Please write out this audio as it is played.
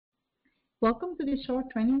Welcome to this short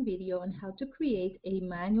training video on how to create a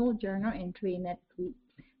manual journal entry in NetSuite.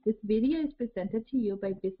 This video is presented to you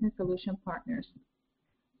by Business Solution Partners.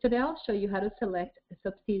 Today I'll show you how to select a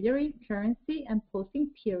subsidiary, currency, and posting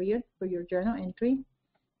period for your journal entry.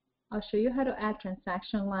 I'll show you how to add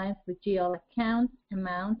transaction lines with GL accounts,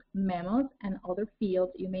 amount, memos, and other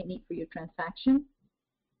fields you may need for your transaction.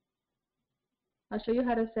 I'll show you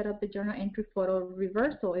how to set up the journal entry photo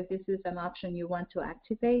reversal if this is an option you want to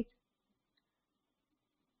activate.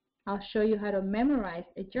 I'll show you how to memorize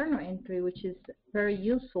a journal entry, which is very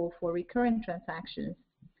useful for recurring transactions.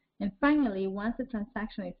 And finally, once the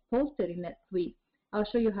transaction is posted in NetSuite, I'll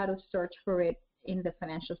show you how to search for it in the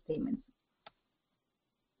financial statements.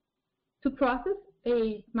 To process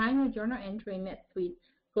a manual journal entry in NetSuite,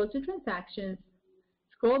 go to Transactions,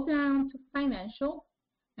 scroll down to Financial,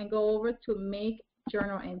 and go over to Make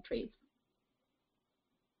Journal Entries.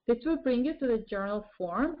 This will bring you to the journal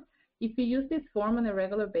form. If you use this form on a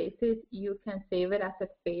regular basis, you can save it as a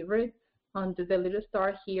favorite under the little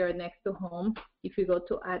star here next to Home. If you go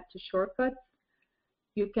to Add to Shortcuts,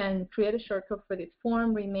 you can create a shortcut for this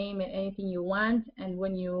form, rename it anything you want, and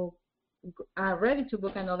when you are ready to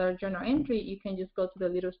book another journal entry, you can just go to the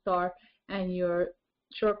little star and your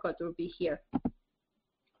shortcut will be here.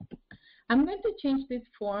 I'm going to change this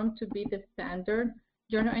form to be the standard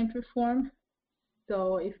journal entry form.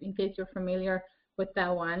 So if in case you're familiar with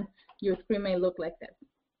that one, your screen may look like this.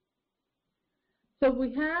 So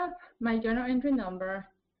we have my journal entry number.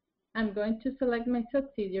 I'm going to select my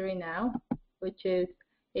subsidiary now, which is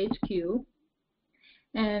HQ.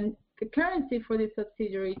 And the currency for this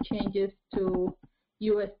subsidiary changes to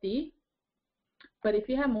USD. But if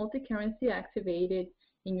you have multi-currency activated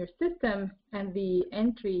in your system and the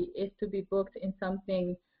entry is to be booked in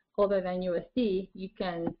something other than USD, you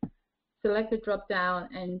can select the drop down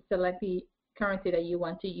and select the currency that you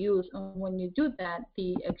want to use. And when you do that,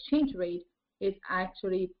 the exchange rate is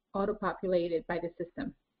actually auto-populated by the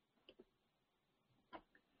system.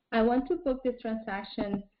 I want to book this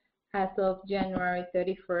transaction as of January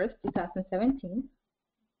 31st, 2017.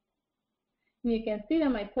 And you can see that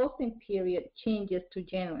my posting period changes to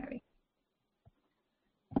January.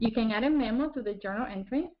 You can add a memo to the journal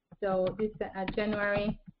entry. So this is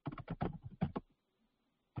January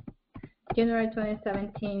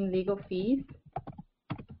 2017 legal fees.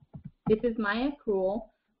 This is my accrual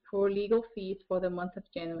for legal fees for the month of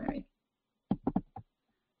January.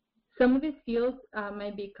 Some of these fields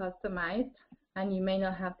may be customized and you may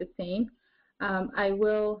not have the same. I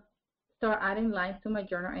will start adding lines to my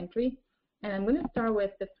journal entry, and I'm going to start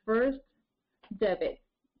with the first debit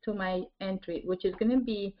to my entry, which is going to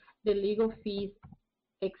be the legal fees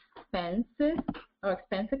expenses or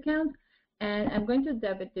expense account, and I'm going to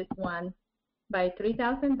debit this one by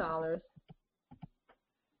 $3,000.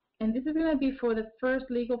 And this is going to be for the first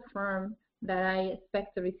legal firm that I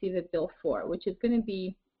expect to receive a bill for, which is going to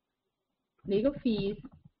be legal fees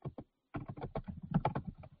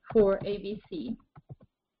for ABC.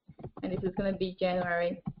 And this is going to be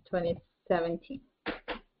January 2017.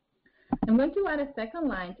 I'm going to add a second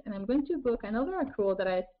line, and I'm going to book another accrual that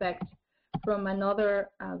I expect from another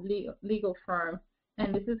legal firm.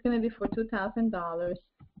 And this is going to be for $2,000.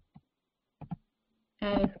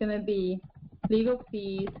 And it's going to be legal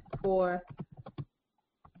fees for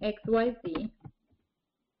XYZ.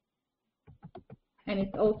 And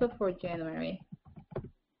it's also for January.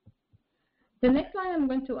 The next line I'm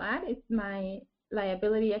going to add is my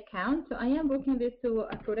liability account. So I am booking this to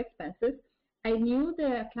accrued expenses. I knew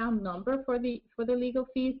the account number for the legal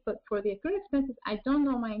fees, but for the accrued expenses, I don't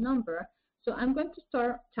know my number. So I'm going to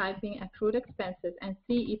start typing accrued expenses and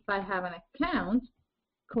see if I have an account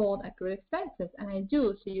called accrued expenses, and I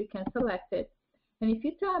do, so you can select it. And if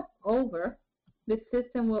you tap over, the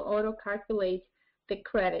system will auto-calculate the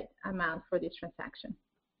credit amount for this transaction.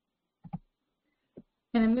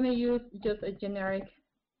 And I'm going to use just a generic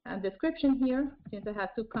description here, since I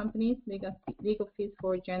have two companies, legal fees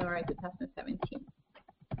for January 2017.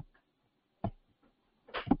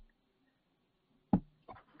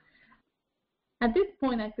 At this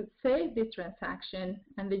point, I could save this transaction,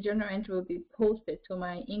 and the journal entry will be posted to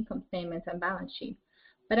my income statements and balance sheet.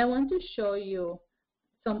 But I want to show you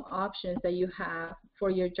some options that you have for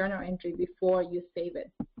your journal entry before you save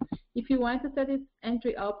it. If you want to set this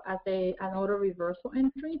entry up as an auto reversal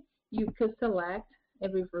entry, you could select a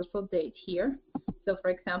reversal date here. So for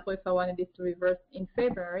example, if I wanted this to reverse in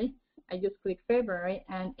February, I just click February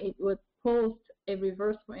and it would post a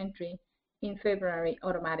reversal entry in February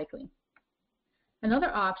automatically.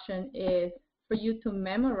 Another option is for you to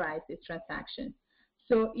memorize this transaction.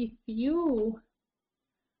 So if you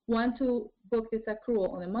want to book this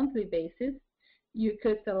accrual on a monthly basis, you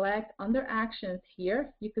could select under actions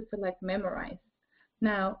here, you could select memorize.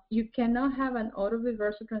 Now, you cannot have an auto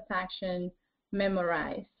reversal transaction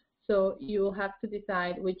memorized, so you will have to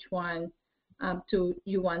decide which one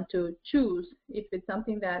you want to choose. If it's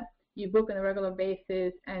something that you book on a regular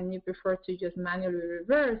basis and you prefer to just manually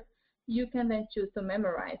reverse, you can then choose to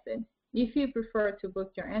memorize it. If you prefer to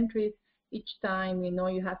book your entries each time you know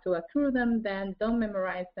you have to accrue them, then don't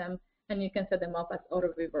memorize them, and you can set them up as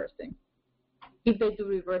auto-reversing if they do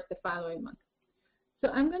reverse the following month. So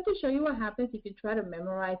I'm going to show you what happens if you try to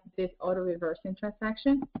memorize this auto-reversing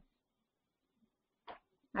transaction.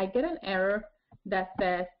 I get an error that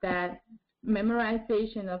says that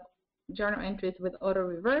memorization of journal entries with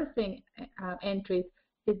auto-reversing entries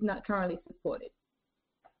is not currently supported.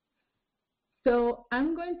 So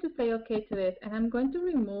I'm going to say OK to this, and I'm going to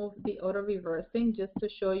remove the auto-reversing just to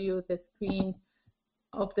show you the screen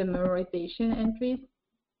of the memorization entries.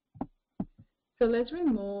 So let's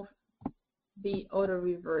remove the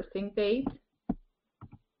auto-reversing date,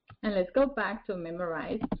 and let's go back to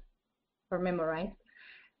memorize.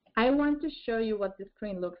 I want to show you what the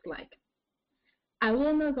screen looks like. I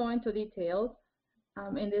will not go into details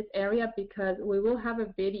in this area because we will have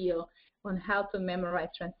a video on how to memorize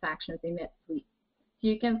transactions in NetSuite.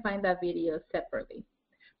 You can find that video separately.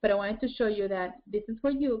 But I wanted to show you that this is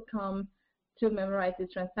where you come to memorize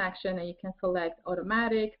this transaction, and you can select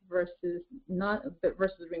automatic versus not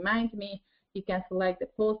versus remind me. You can select the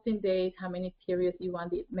posting date, how many periods you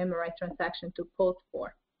want the memorized transaction to post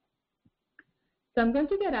for. So I'm going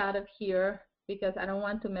to get out of here because I don't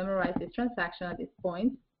want to memorize this transaction at this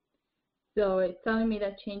point. So it's telling me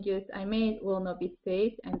that changes I made will not be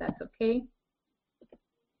saved, and that's okay.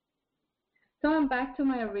 So I'm back to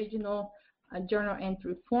my original journal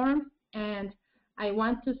entry form, and I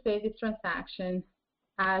want to save this transaction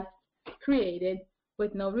as created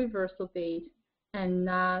with no reversal date and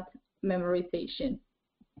not memorization.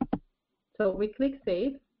 So we click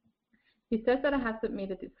Save. It says that I have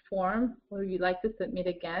submitted this form, or you'd like to submit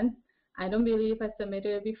again. I don't believe I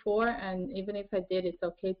submitted it before, and even if I did, it's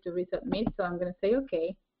okay to resubmit, so I'm going to say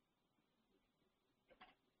OK.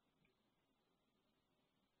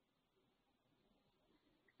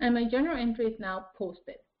 And my journal entry is now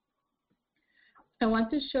posted. I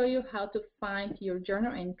want to show you how to find your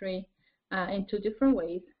journal entry in two different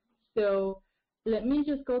ways. So let me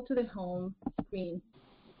just go to the home screen.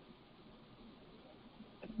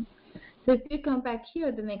 So if you come back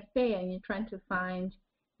here the next day and you're trying to find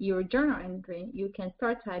your journal entry, you can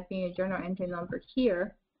start typing your journal entry number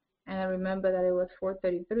here. And I remember that it was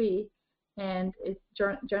 433, and it's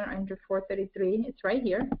journal entry 433. It's right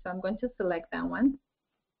here, so I'm going to select that one.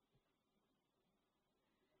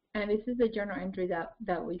 And this is the journal entry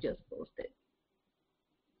that we just posted.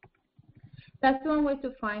 That's one way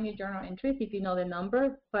to find your journal entries if you know the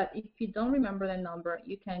number, but if you don't remember the number,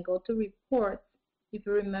 you can go to reports. If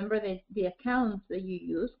you remember the accounts that you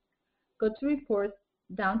use, go to reports,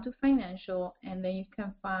 down to financial, and then you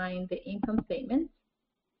can find the income statement.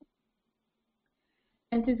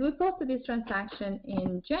 And since we posted this transaction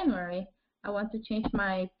in January, I want to change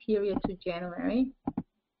my period to January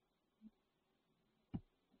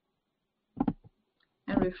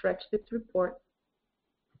and refresh this report.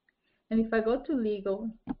 And if I go to legal,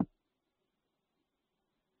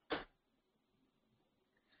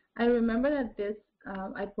 I remember that this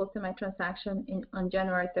I posted my transaction on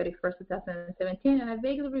January 31st, 2017, and I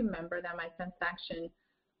vaguely remember that my transaction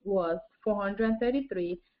was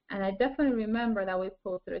 $433, and I definitely remember that we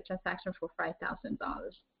posted a transaction for $5,000. So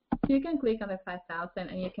you can click on the $5,000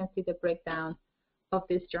 and you can see the breakdown of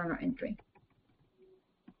this journal entry.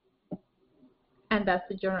 And that's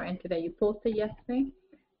the journal entry that you posted yesterday.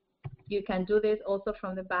 You can do this also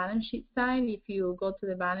from the balance sheet side. If you go to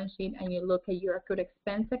the balance sheet and you look at your accrued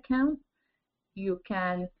expense account, you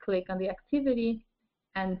can click on the activity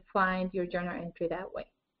and find your journal entry that way.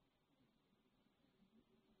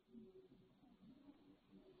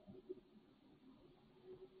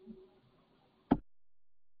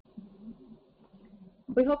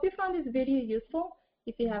 We hope you found this video useful.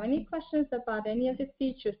 If you have any questions about any of the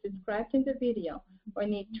features described in the video or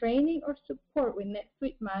need training or support with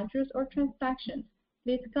NetSuite managers or transactions,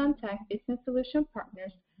 please contact Business Solution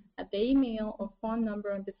Partners at the email or phone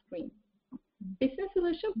number on the screen. Business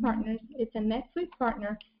Solution Partners is a NetSuite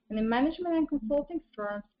partner and a management and consulting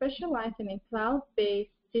firm specializing in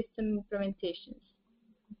cloud-based system implementations.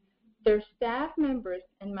 Their staff members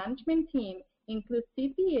and management team include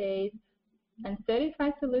CPAs and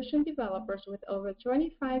certified solution developers with over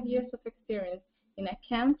 25 years of experience in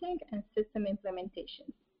accounting and system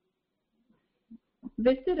implementations.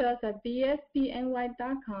 Visit us at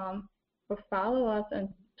bspny.com or follow us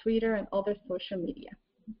on Twitter and other social media.